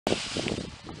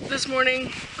This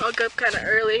morning, I woke up kind of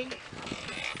early.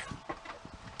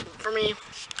 For me,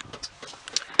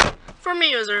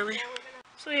 it was early.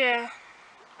 So yeah,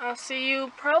 I'll see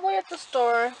you probably at the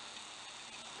store.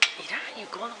 Mira, you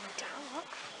go all the way down, look.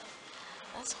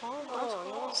 That's horrible.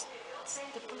 You almost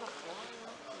step on the floor.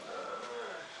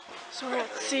 So we're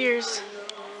at Sears.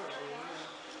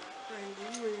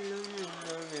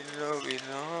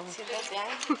 See that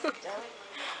down?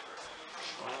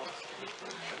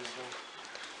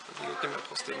 Digo que me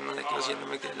acosté en una clase y no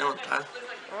me quería levantar.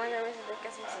 Ay, a veces de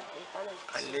casi se quitan el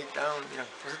I lay down, mira,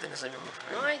 pósate en esa misma.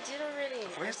 No, I did already.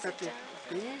 Acuéstate,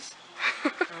 please.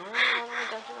 No, all the way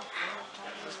down to the floor.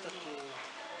 Acuéstate.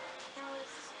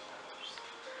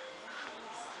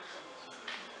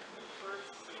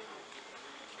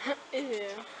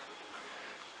 Ew.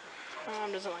 My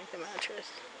mom doesn't like the mattress.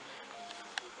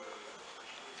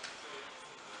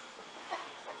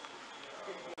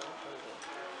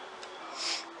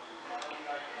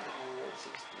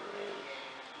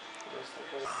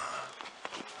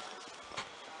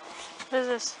 What is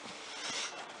this?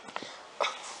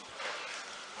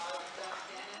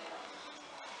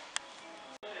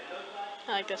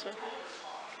 I like this one.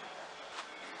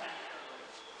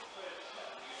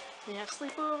 You have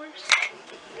sleepovers? What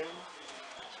do you think?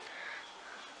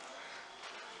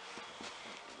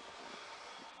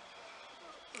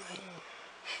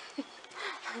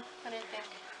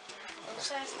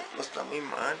 No está muy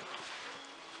mal.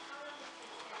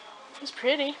 It's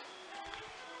pretty.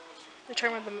 They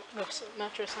turn with the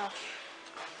mattress off.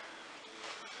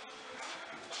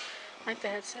 I like the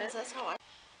headset. That's how I...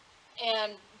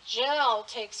 And gel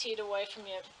takes heat away from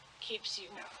you, keeps you...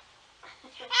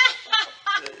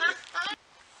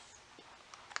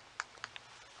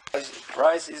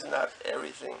 Price is not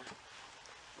everything,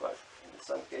 but in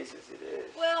some cases it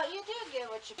is. Well, you do get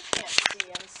what you can't see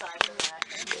inside the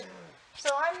mattress. So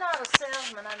I'm not a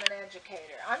salesman, I'm an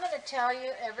educator. I'm going to tell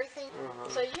you everything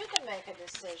so you can make a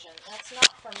decision. That's not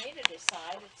for me to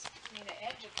decide, it's me to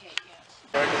educate you.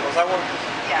 Was that one?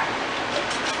 Yeah.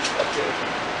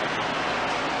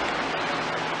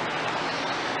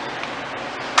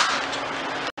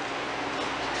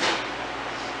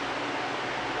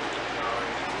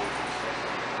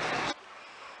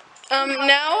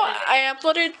 Now I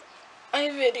uploaded a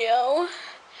video,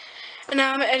 and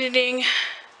now I'm editing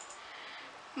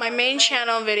my main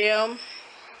channel video,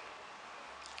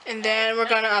 and then we're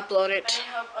gonna upload it.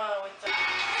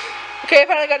 Okay, I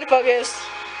finally got to focus.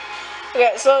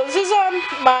 Okay, so this is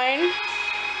mine.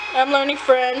 I'm learning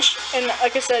French, and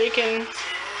like I said, you can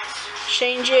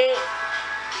change it.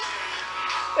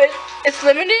 It's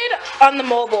limited on the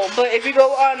mobile, but if you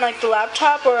go on like the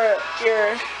laptop or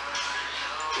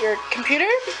your computer,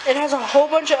 it has a whole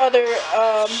bunch of other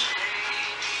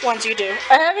ones you do.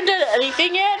 I haven't done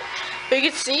anything yet, but you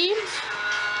can see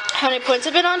how many points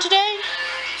I've been on today,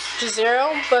 which is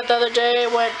 0, but the other day I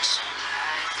went,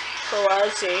 so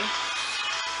let's see.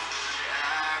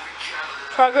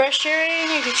 Progress sharing,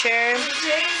 you can share.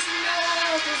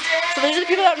 So these are the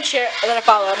people that I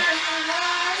followed.